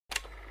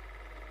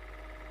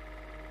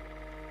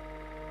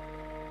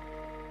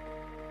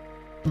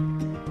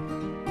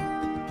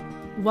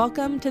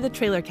Welcome to the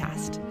Trailer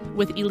Cast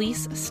with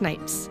Elise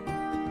Snipes.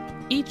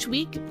 Each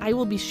week, I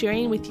will be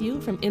sharing with you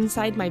from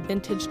inside my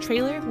vintage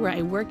trailer where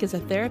I work as a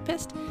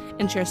therapist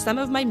and share some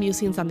of my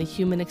musings on the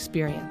human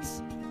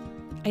experience.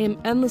 I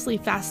am endlessly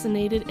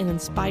fascinated and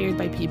inspired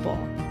by people.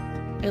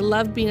 I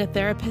love being a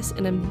therapist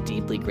and am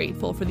deeply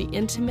grateful for the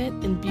intimate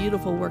and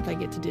beautiful work I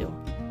get to do.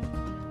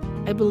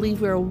 I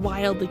believe we are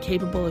wildly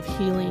capable of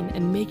healing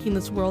and making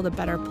this world a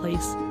better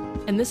place,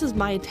 and this is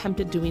my attempt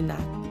at doing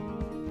that.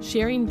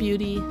 Sharing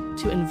beauty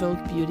to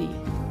invoke beauty.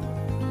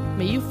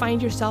 May you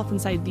find yourself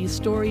inside these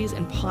stories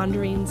and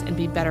ponderings and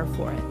be better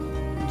for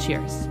it.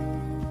 Cheers.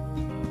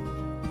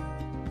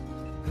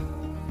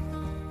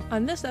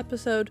 On this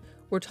episode,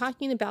 we're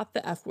talking about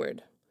the F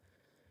word.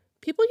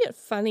 People get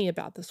funny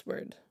about this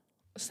word.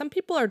 Some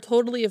people are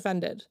totally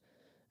offended,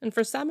 and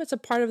for some it's a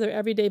part of their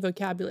everyday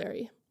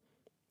vocabulary.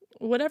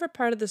 Whatever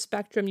part of the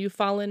spectrum you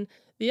fall in,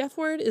 the F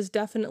word is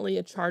definitely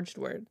a charged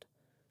word.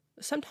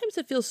 Sometimes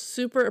it feels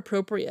super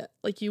appropriate,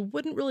 like you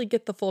wouldn't really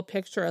get the full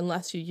picture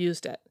unless you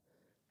used it.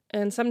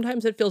 And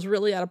sometimes it feels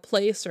really out of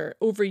place or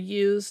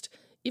overused,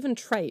 even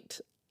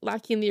trite,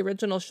 lacking the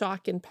original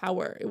shock and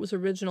power it was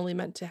originally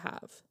meant to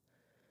have.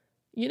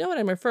 You know what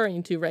I'm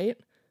referring to, right?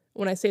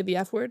 When I say the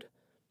F word?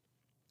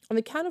 On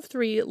the count of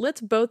 3,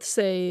 let's both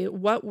say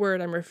what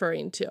word I'm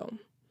referring to.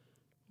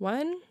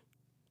 1,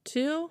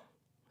 2,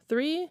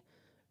 3.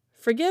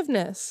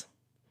 Forgiveness.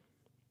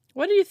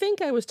 What do you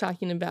think I was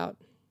talking about?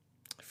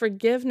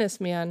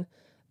 Forgiveness, man.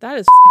 That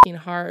is f***ing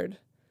hard.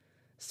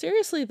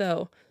 Seriously,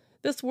 though,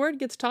 this word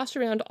gets tossed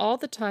around all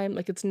the time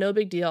like it's no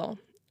big deal,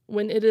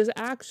 when it is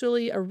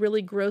actually a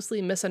really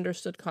grossly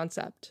misunderstood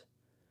concept.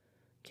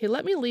 Okay,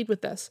 let me lead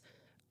with this.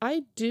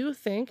 I do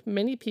think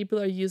many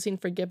people are using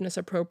forgiveness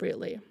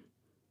appropriately.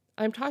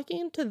 I'm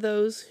talking to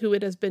those who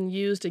it has been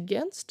used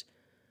against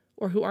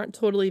or who aren't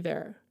totally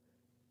there.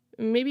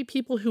 Maybe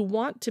people who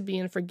want to be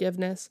in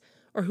forgiveness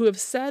or who have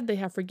said they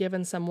have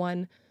forgiven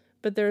someone,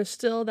 but there is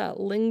still that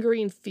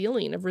lingering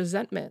feeling of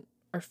resentment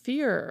or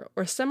fear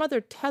or some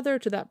other tether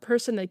to that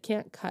person they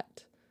can't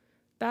cut.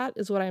 That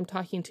is what I'm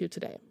talking to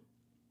today.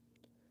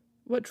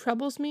 What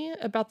troubles me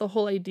about the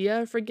whole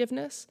idea of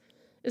forgiveness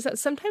is that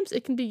sometimes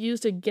it can be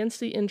used against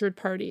the injured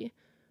party,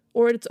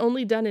 or it's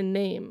only done in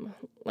name,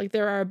 like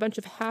there are a bunch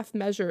of half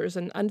measures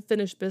and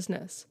unfinished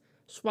business,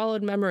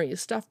 swallowed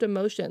memories, stuffed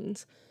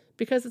emotions.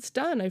 Because it's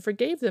done, I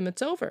forgave them,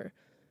 it's over.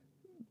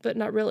 But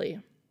not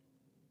really.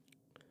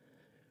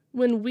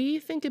 When we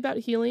think about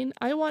healing,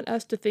 I want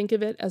us to think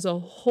of it as a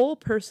whole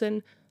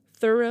person,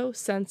 thorough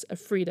sense of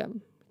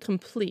freedom,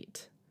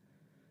 complete.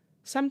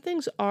 Some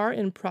things are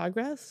in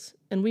progress,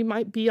 and we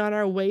might be on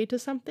our way to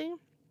something,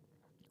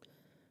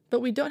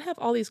 but we don't have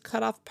all these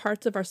cut off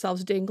parts of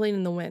ourselves dangling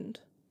in the wind.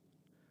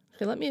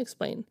 Okay, let me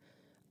explain.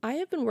 I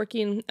have been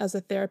working as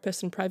a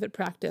therapist in private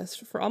practice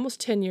for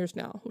almost 10 years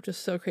now, which is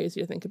so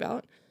crazy to think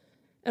about.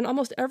 And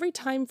almost every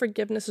time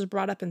forgiveness is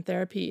brought up in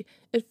therapy,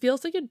 it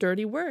feels like a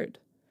dirty word.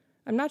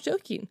 I'm not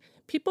joking.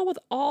 People with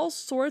all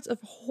sorts of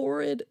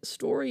horrid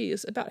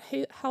stories about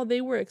how they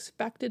were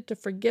expected to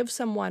forgive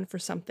someone for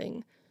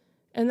something,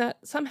 and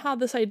that somehow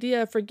this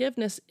idea of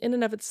forgiveness in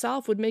and of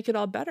itself would make it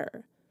all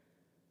better.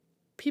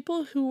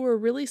 People who were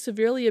really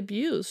severely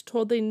abused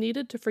told they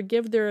needed to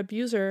forgive their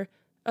abuser,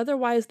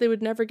 otherwise they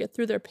would never get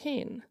through their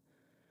pain.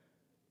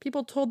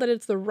 People told that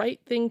it's the right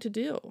thing to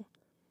do.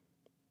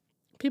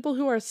 People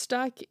who are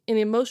stuck in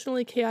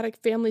emotionally chaotic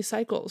family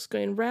cycles,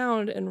 going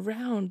round and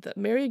round the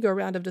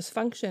merry-go-round of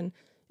dysfunction,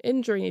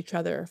 injuring each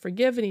other,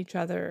 forgiving each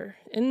other,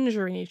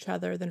 injuring each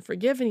other, then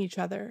forgiving each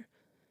other.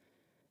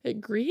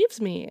 It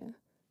grieves me.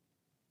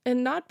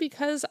 And not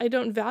because I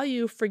don't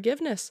value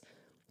forgiveness.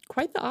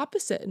 Quite the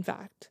opposite, in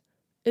fact.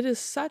 It is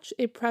such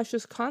a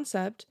precious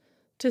concept.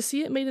 To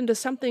see it made into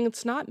something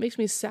it's not makes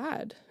me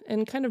sad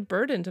and kind of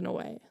burdened in a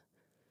way.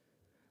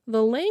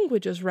 The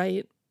language is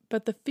right,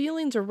 but the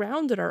feelings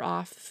around it are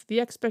off, the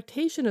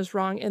expectation is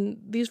wrong,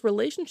 and these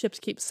relationships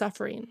keep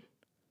suffering.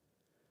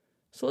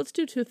 So let's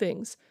do 2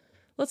 things.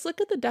 Let's look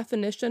at the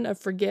definition of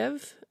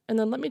forgive, and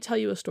then let me tell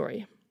you a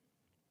story.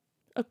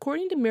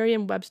 According to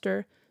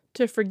Merriam-Webster,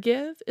 to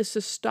forgive is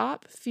to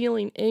stop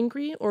feeling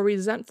angry or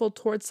resentful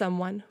towards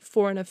someone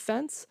for an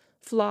offense,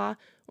 flaw,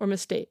 or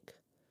mistake.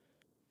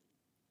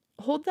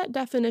 Hold that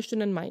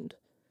definition in mind.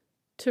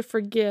 To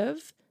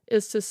forgive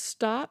is to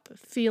stop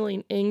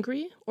feeling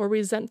angry or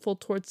resentful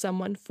towards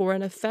someone for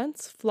an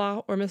offense,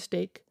 flaw, or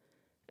mistake.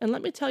 And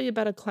let me tell you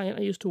about a client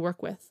I used to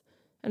work with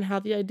and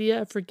how the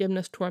idea of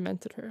forgiveness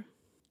tormented her.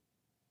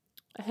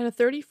 I had a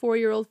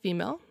 34-year-old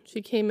female.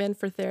 She came in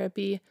for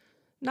therapy,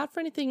 not for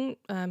anything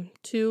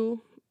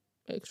too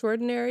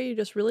extraordinary,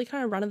 just really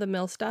kind of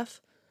run-of-the-mill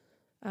stuff,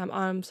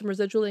 on some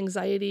residual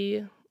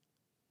anxiety,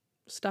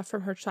 stuff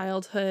from her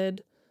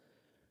childhood,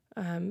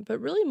 but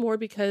really more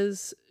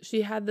because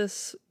she had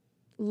this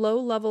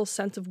low-level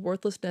sense of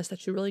worthlessness that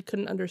she really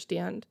couldn't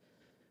understand.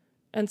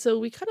 And so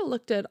we kind of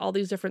looked at all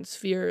these different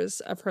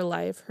spheres of her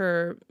life,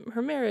 her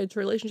marriage,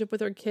 her relationship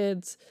with her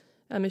kids,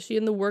 is she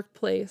in the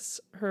workplace,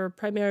 her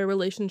primary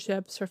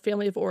relationships, her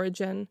family of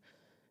origin,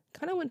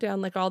 kind of went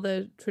down like all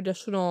the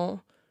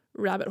traditional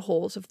rabbit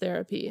holes of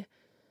therapy.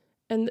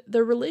 And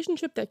the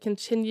relationship that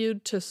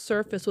continued to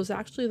surface was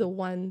actually the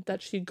one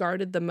that she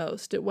guarded the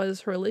most. It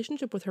was her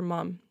relationship with her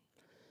mom.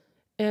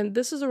 And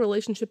this is a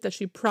relationship that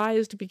she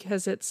prized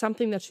because it's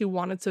something that she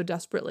wanted so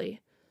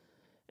desperately.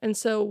 And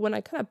so when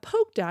I kind of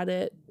poked at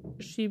it,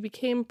 she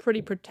became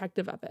pretty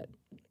protective of it,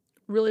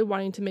 really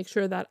wanting to make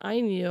sure that I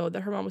knew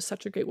that her mom was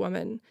such a great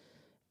woman.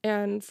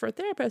 And for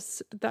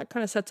therapists, that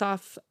kind of sets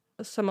off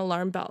some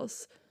alarm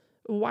bells.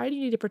 Why do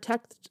you need to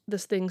protect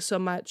this thing so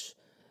much?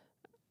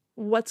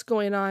 What's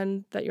going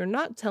on that you're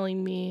not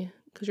telling me?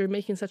 Because you're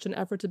making such an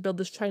effort to build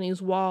this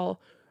Chinese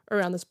wall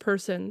around this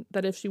person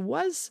that if she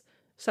was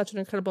such an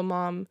incredible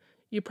mom,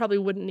 you probably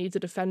wouldn't need to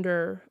defend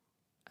her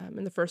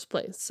in the first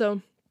place.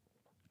 So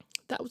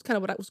that was kind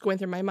of what was going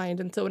through my mind.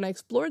 And so when I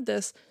explored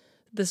this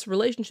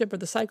relationship or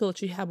the cycle that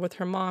she had with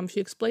her mom, she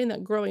explained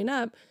that growing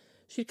up,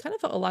 she kind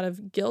of felt a lot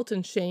of guilt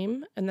and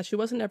shame and that she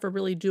wasn't ever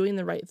really doing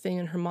the right thing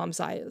in her mom's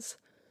eyes.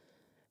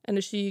 And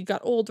as she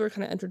got older,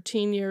 kind of entered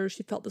teen years,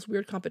 she felt this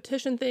weird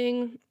competition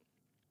thing.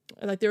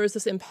 Like there was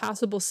this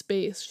impassable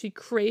space. She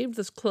craved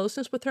this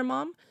closeness with her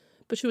mom,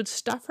 but she would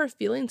stuff her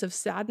feelings of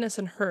sadness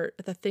and hurt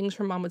at the things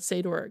her mom would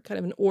say to her, kind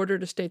of in order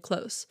to stay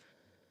close.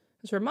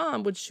 Because her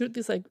mom would shoot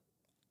these like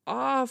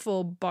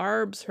awful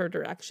barbs her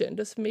direction,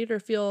 just made her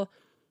feel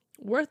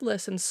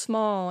worthless and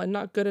small and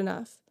not good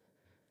enough.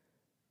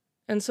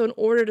 And so in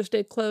order to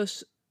stay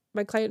close,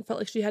 my client felt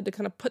like she had to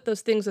kind of put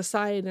those things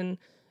aside and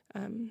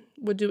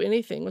would do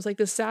anything. It was like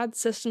this sad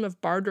system of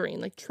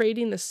bartering, like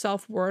trading the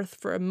self-worth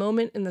for a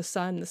moment in the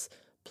sun, this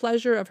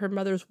pleasure of her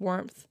mother's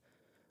warmth,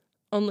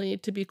 only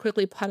to be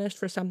quickly punished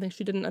for something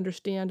she didn't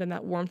understand, and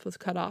that warmth was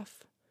cut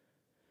off.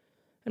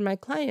 And my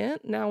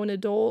client, now an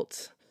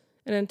adult,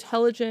 an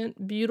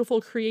intelligent,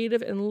 beautiful,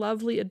 creative, and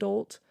lovely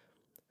adult,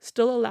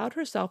 still allowed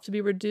herself to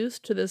be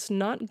reduced to this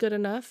not good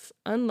enough,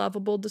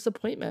 unlovable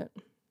disappointment.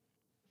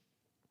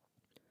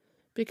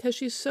 Because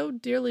she so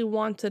dearly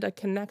wanted a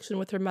connection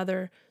with her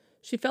mother,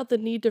 she felt the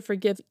need to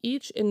forgive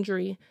each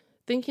injury,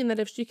 thinking that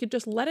if she could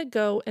just let it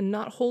go and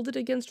not hold it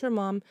against her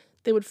mom,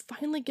 they would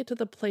finally get to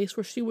the place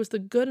where she was the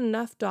good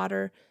enough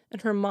daughter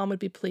and her mom would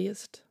be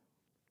pleased.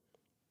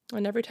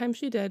 And every time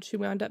she did, she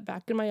wound up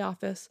back in my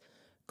office,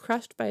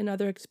 crushed by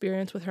another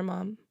experience with her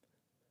mom.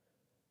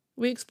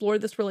 We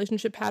explored this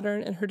relationship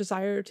pattern and her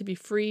desire to be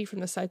free from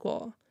the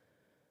cycle.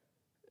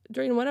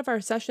 During one of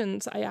our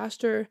sessions, I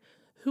asked her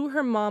who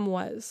her mom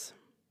was.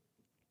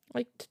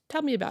 Like,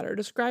 tell me about her,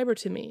 describe her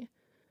to me.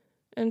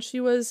 And she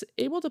was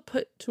able to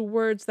put to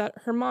words that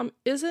her mom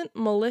isn't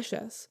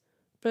malicious,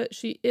 but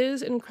she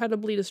is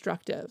incredibly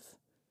destructive.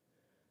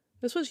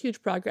 This was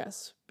huge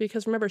progress,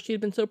 because remember, she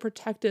had been so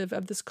protective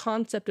of this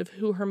concept of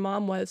who her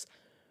mom was.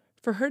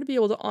 For her to be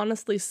able to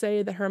honestly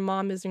say that her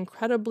mom is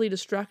incredibly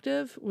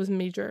destructive was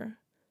major.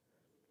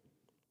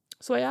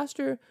 So I asked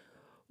her,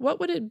 what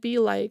would it be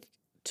like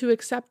to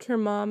accept her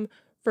mom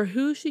for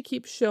who she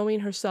keeps showing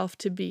herself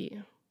to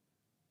be?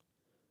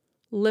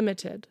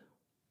 Limited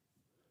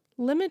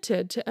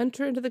to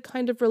enter into the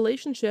kind of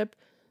relationship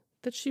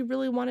that she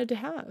really wanted to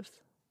have.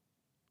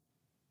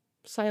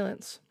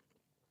 Silence.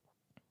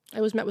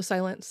 I was met with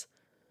silence.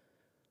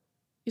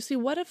 You see,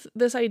 what if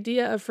this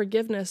idea of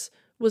forgiveness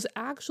was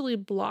actually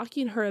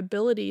blocking her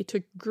ability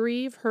to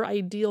grieve her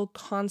ideal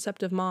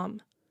concept of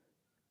mom?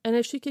 And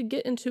if she could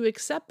get into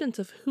acceptance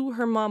of who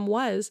her mom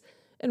was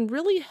and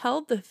really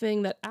held the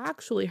thing that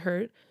actually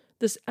hurt,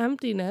 this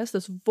emptiness,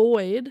 this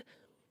void,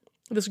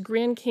 this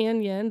Grand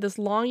Canyon, this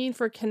longing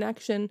for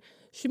connection,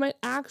 she might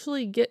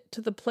actually get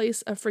to the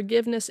place of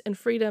forgiveness and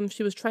freedom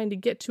she was trying to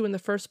get to in the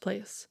first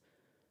place.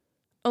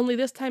 Only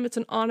this time it's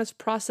an honest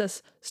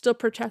process, still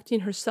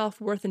protecting her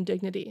self-worth and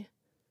dignity.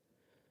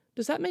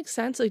 Does that make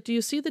sense? Like, do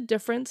you see the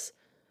difference?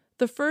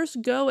 The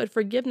first go at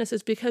forgiveness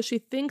is because she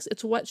thinks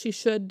it's what she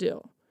should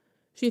do.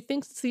 She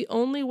thinks it's the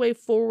only way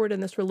forward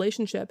in this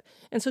relationship,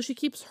 and so she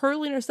keeps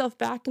hurling herself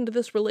back into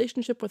this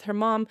relationship with her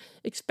mom,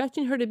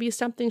 expecting her to be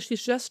something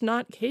she's just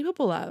not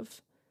capable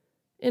of,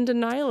 in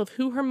denial of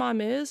who her mom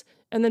is,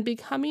 and then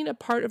becoming a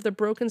part of the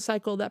broken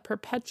cycle that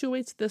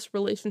perpetuates this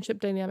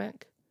relationship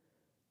dynamic.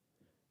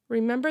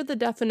 Remember the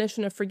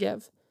definition of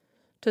forgive: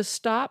 to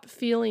stop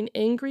feeling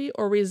angry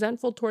or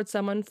resentful towards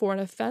someone for an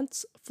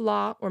offense,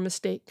 flaw, or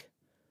mistake.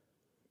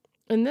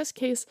 In this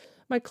case,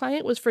 my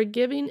client was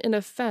forgiving an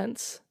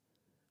offense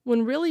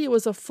when really it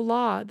was a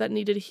flaw that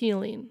needed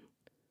healing.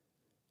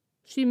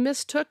 She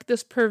mistook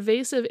this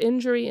pervasive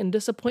injury and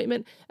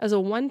disappointment as a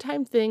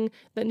one-time thing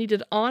that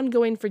needed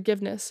ongoing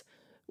forgiveness,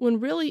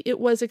 when really it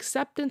was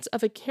acceptance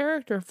of a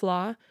character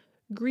flaw,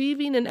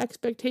 grieving an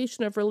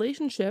expectation of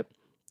relationship,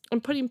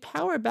 and putting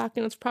power back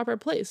in its proper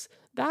place.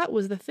 That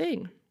was the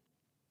thing.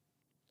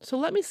 So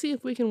let me see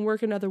if we can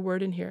work another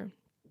word in here.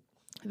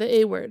 The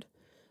A word.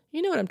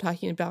 You know what I'm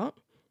talking about.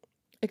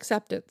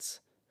 Acceptance.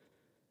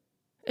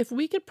 If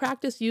we could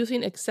practice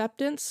using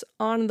acceptance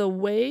on the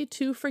way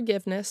to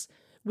forgiveness,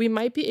 we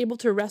might be able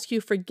to rescue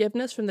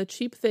forgiveness from the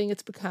cheap thing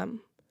it's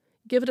become.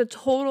 Give it a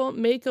total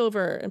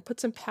makeover and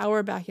put some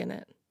power back in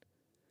it.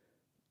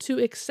 To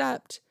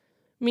accept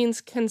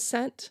means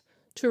consent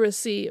to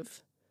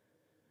receive.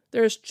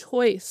 There is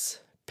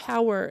choice,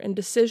 power, and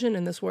decision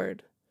in this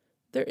word.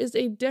 There is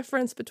a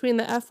difference between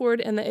the F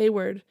word and the A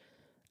word.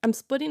 I'm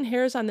splitting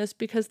hairs on this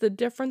because the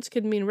difference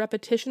could mean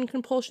repetition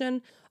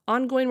compulsion,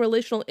 ongoing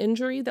relational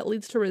injury that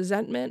leads to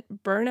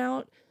resentment,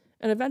 burnout,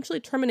 and eventually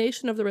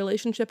termination of the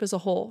relationship as a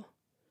whole.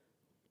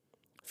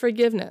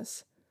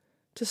 Forgiveness.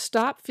 To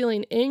stop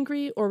feeling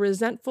angry or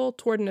resentful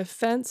toward an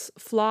offense,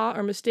 flaw,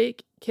 or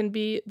mistake can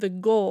be the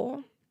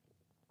goal.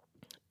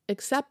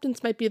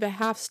 Acceptance might be the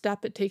half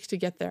step it takes to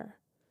get there.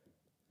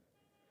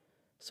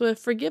 So if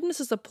forgiveness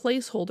is a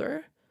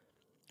placeholder,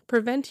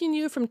 preventing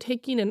you from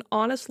taking an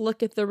honest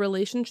look at the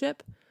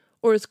relationship,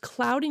 or is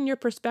clouding your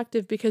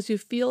perspective because you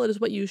feel it is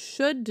what you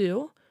should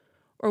do,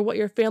 or what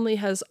your family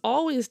has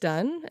always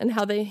done and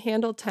how they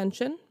handle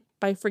tension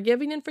by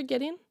forgiving and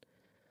forgetting,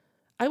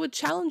 I would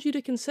challenge you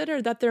to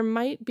consider that there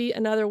might be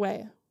another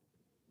way.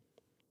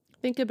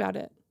 Think about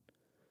it.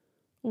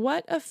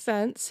 What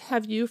offense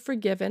have you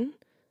forgiven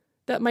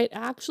that might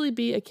actually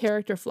be a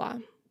character flaw?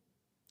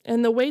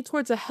 And the way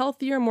towards a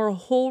healthier, more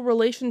whole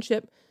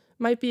relationship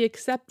might be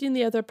accepting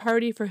the other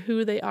party for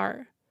who they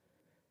are.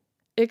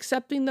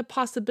 Accepting the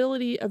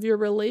possibility of your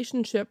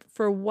relationship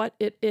for what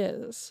it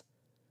is.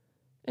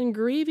 And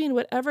grieving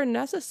whatever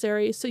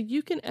necessary so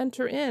you can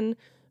enter in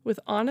with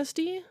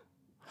honesty,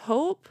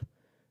 hope,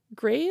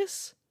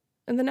 grace,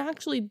 and then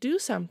actually do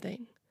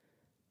something.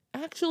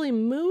 Actually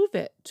move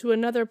it to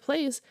another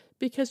place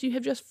because you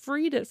have just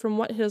freed it from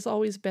what it has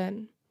always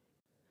been.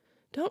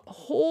 Don't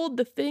hold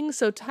the thing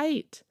so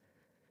tight.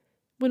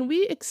 When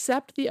we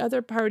accept the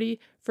other party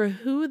for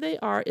who they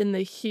are in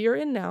the here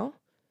and now,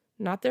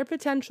 not their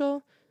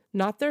potential,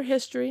 not their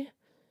history,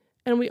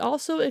 and we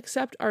also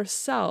accept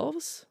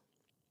ourselves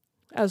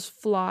as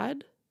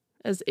flawed,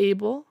 as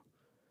able,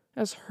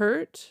 as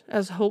hurt,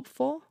 as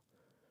hopeful,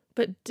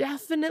 but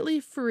definitely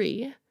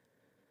free,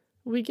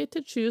 we get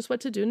to choose what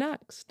to do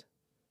next.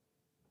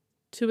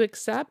 To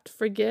accept,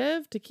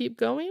 forgive, to keep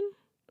going?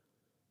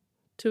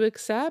 To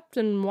accept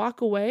and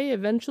walk away,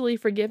 eventually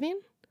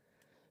forgiving?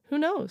 Who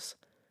knows?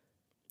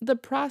 The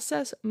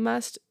process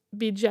must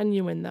be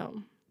genuine,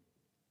 though.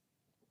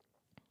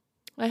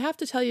 I have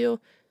to tell you,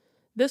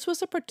 this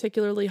was a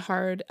particularly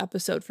hard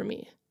episode for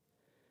me.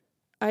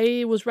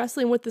 I was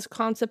wrestling with this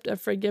concept of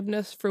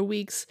forgiveness for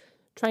weeks,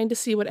 trying to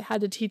see what it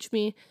had to teach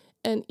me,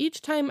 and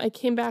each time I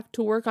came back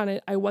to work on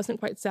it, I wasn't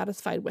quite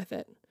satisfied with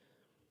it.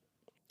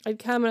 I'd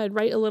come and I'd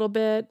write a little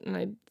bit, and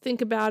I'd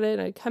think about it,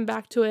 and I'd come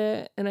back to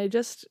it, and I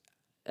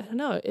don't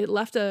know, it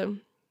left a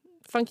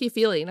funky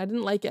feeling. I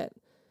didn't like it.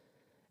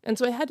 And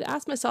so I had to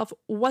ask myself,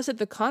 was it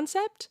the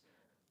concept,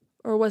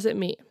 or was it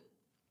me?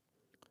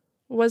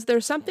 Was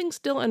there something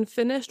still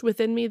unfinished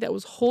within me that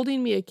was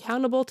holding me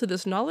accountable to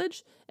this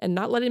knowledge and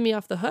not letting me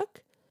off the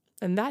hook?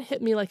 And that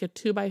hit me like a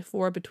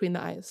 2x4 between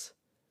the eyes.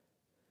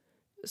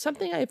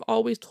 Something I've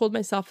always told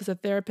myself as a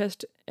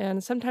therapist,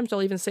 and sometimes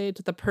I'll even say it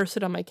to the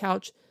person on my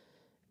couch,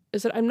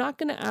 is that I'm not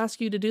going to ask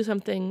you to do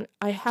something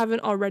I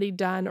haven't already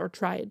done or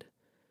tried.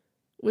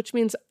 Which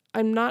means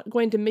I'm not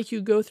going to make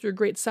you go through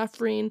great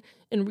suffering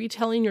in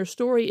retelling your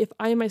story if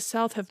I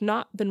myself have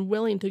not been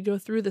willing to go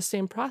through the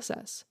same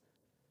process.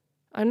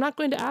 I'm not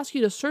going to ask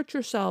you to search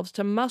yourselves,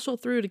 to muscle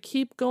through, to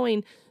keep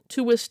going,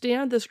 to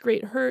withstand this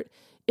great hurt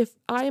if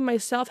I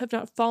myself have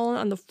not fallen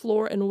on the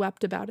floor and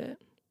wept about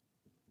it.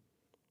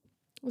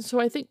 So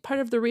I think part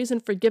of the reason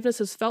forgiveness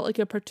has felt like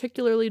a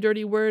particularly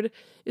dirty word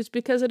is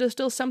because it is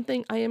still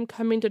something I am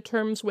coming to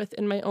terms with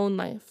in my own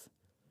life.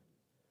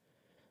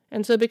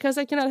 And so because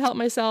I cannot help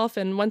myself,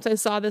 and once I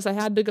saw this, I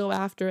had to go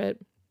after it,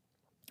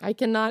 I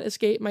cannot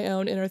escape my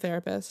own inner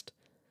therapist.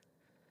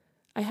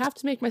 I have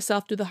to make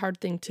myself do the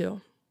hard thing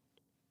too.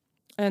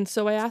 And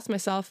so I asked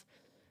myself,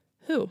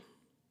 who?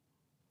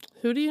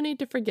 Who do you need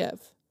to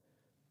forgive?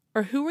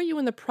 Or who are you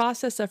in the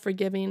process of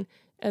forgiving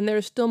and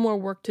there's still more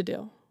work to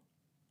do?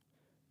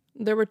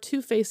 There were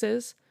two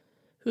faces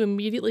who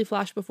immediately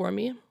flashed before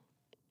me.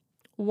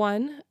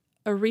 One,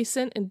 a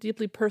recent and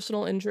deeply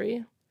personal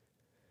injury,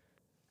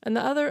 and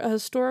the other, a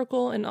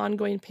historical and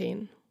ongoing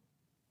pain.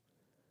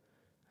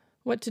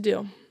 What to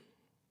do?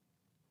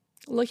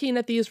 Looking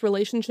at these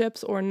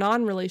relationships or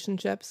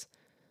non-relationships,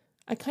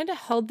 I kind of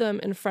held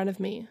them in front of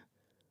me,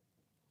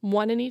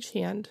 one in each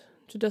hand,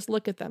 to just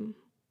look at them.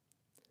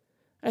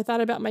 I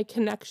thought about my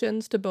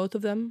connections to both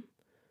of them,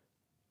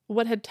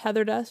 what had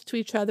tethered us to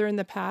each other in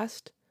the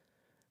past,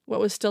 what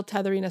was still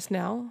tethering us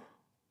now,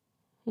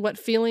 what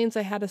feelings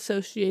I had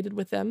associated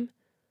with them.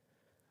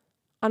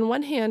 On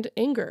one hand,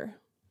 anger,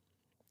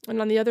 and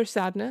on the other,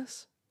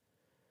 sadness.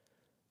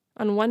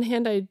 On one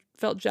hand, I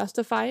felt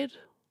justified,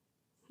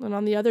 and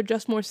on the other,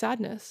 just more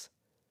sadness.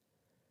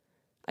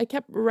 I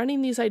kept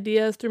running these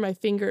ideas through my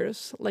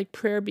fingers like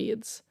prayer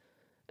beads,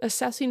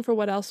 assessing for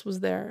what else was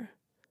there.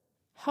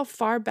 How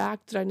far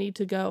back did I need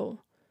to go?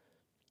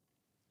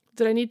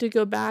 Did I need to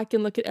go back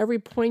and look at every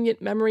poignant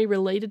memory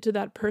related to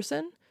that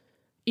person,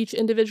 each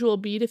individual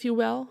bead, if you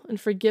will, and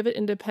forgive it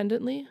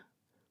independently?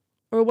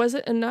 Or was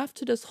it enough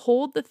to just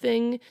hold the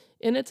thing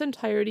in its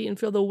entirety and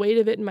feel the weight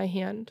of it in my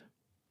hand?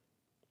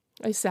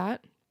 I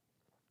sat,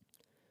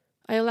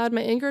 I allowed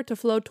my anger to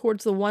flow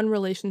towards the one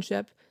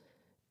relationship,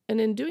 and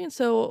in doing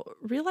so,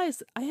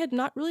 realized I had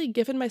not really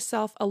given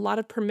myself a lot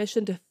of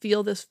permission to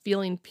feel this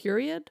feeling,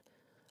 period,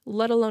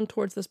 let alone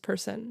towards this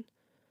person.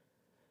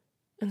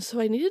 And so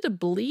I needed to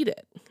bleed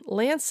it,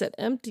 lance it,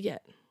 empty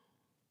it.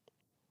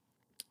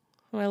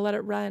 And I let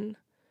it run.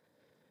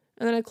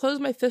 And then I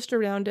closed my fist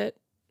around it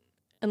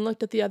and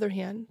looked at the other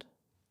hand.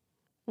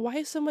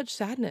 Why so much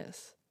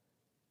sadness?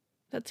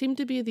 That seemed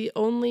to be the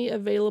only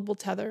available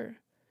tether.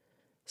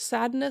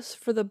 Sadness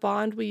for the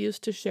bond we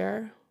used to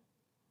share.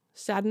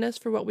 Sadness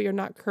for what we are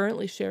not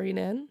currently sharing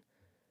in.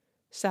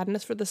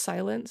 Sadness for the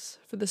silence,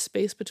 for the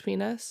space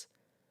between us,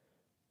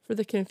 for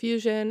the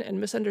confusion and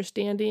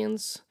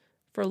misunderstandings,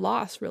 for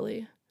loss,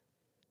 really.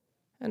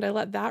 And I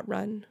let that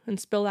run and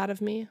spill out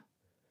of me.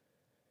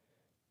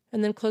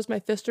 And then closed my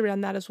fist around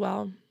that as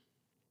well.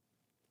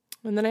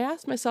 And then I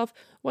asked myself,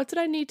 what did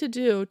I need to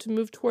do to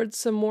move towards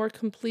some more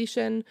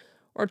completion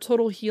or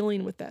total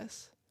healing with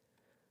this?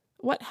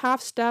 What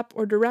half step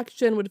or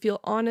direction would feel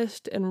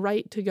honest and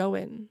right to go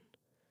in?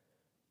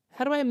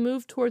 How do I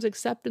move towards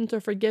acceptance or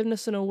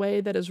forgiveness in a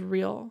way that is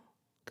real?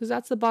 Because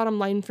that's the bottom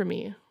line for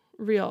me,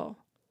 real.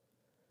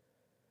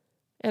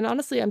 And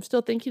honestly, I'm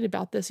still thinking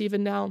about this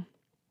even now.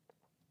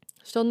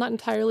 Still not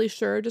entirely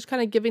sure, just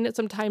kind of giving it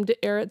some time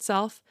to air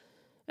itself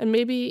and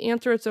maybe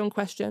answer its own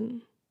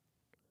question.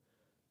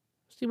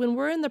 See, when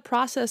we're in the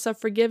process of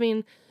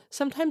forgiving,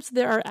 sometimes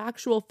there are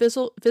actual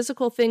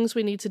physical things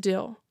we need to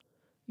do.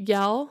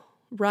 Yell,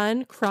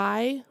 run,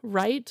 cry,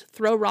 write,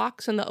 throw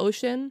rocks in the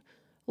ocean,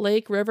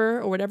 lake, river,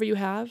 or whatever you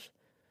have,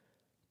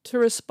 to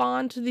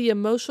respond to the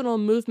emotional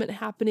movement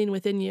happening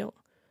within you.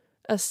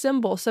 A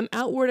symbol, some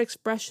outward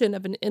expression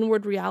of an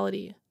inward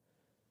reality.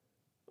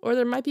 Or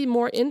there might be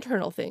more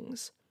internal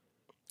things.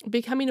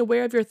 Becoming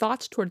aware of your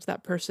thoughts towards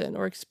that person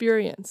or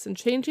experience and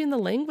changing the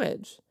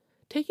language.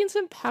 Taking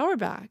some power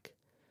back.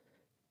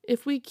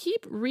 If we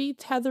keep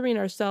retethering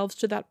ourselves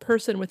to that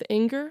person with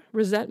anger,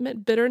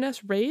 resentment,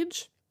 bitterness,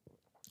 rage,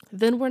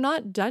 then we're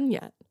not done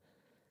yet.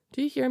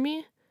 Do you hear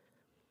me?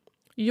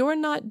 You're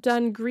not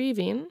done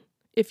grieving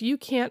if you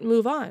can't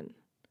move on.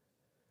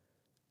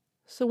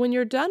 So when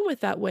you're done with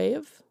that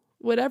wave,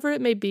 whatever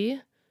it may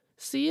be,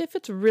 see if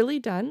it's really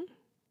done,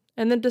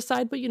 and then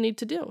decide what you need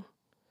to do.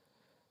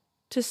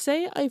 To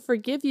say, I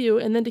forgive you,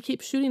 and then to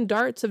keep shooting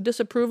darts of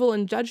disapproval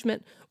and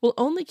judgment will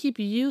only keep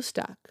you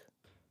stuck.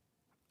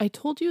 I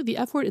told you the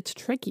F word, it's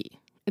tricky.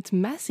 It's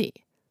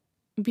messy.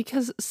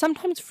 Because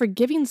sometimes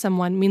forgiving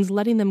someone means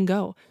letting them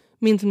go,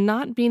 means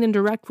not being in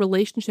direct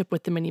relationship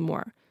with them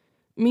anymore,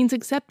 means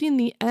accepting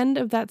the end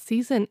of that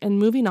season and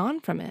moving on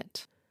from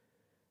it.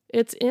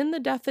 It's in the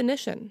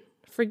definition,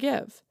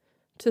 forgive,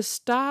 to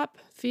stop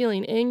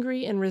feeling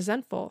angry and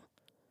resentful.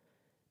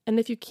 And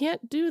if you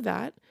can't do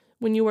that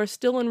when you are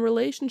still in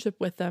relationship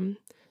with them,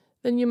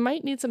 then you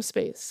might need some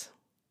space.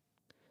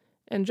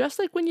 And just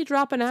like when you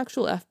drop an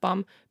actual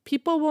F-bomb,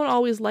 people won't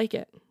always like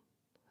it.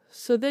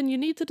 So then you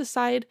need to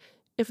decide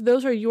if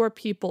those are your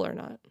people or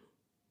not.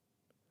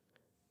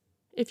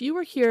 If you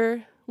were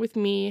here with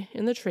me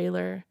in the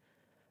trailer,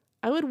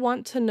 I would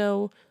want to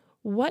know,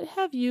 what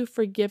have you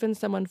forgiven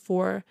someone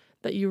for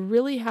that you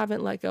really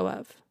haven't let go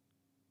of?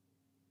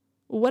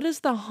 What is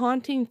the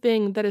haunting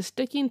thing that is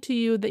sticking to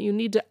you that you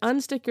need to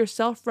unstick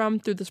yourself from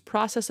through this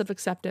process of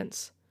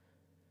acceptance?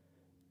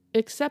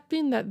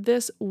 Accepting that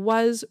this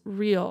was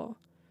real.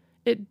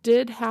 It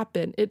did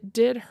happen. It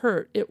did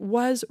hurt. It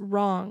was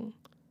wrong.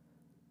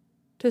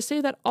 To say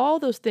that all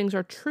those things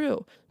are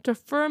true, to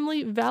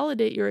firmly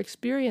validate your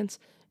experience,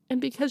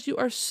 and because you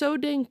are so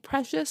dang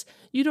precious,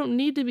 you don't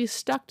need to be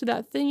stuck to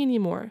that thing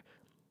anymore.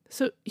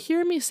 So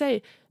hear me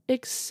say,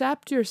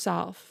 accept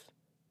yourself.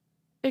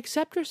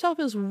 Accept yourself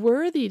as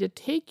worthy to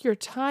take your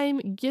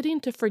time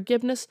getting to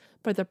forgiveness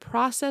by the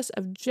process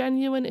of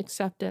genuine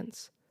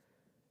acceptance.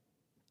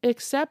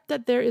 Accept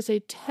that there is a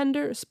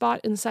tender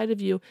spot inside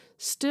of you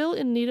still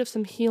in need of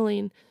some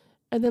healing,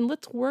 and then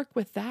let's work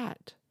with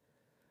that.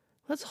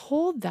 Let's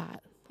hold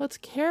that. Let's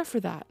care for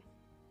that.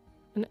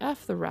 And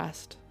F the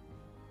rest.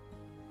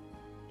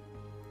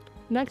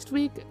 Next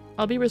week,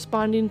 I'll be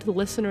responding to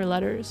listener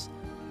letters,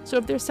 so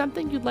if there's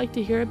something you'd like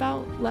to hear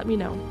about, let me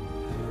know.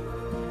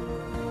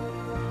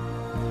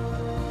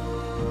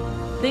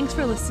 Thanks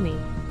for listening.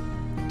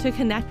 To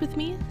connect with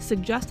me,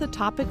 suggest a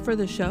topic for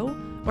the show,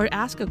 or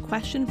ask a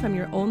question from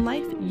your own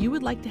life you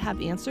would like to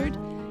have answered,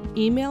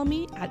 email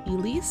me at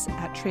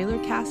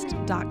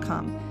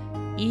elyse@trailercast.com.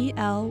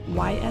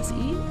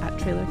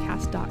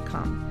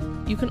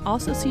 ELYSE@trailercast.com. You can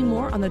also see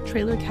more on the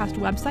Trailercast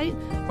website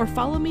or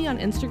follow me on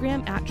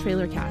Instagram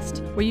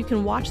 @Trailercast, where you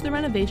can watch the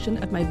renovation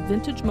of my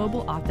vintage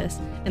mobile office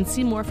and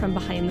see more from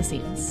behind the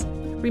scenes.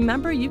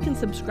 Remember, you can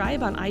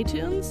subscribe on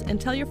iTunes and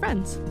tell your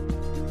friends.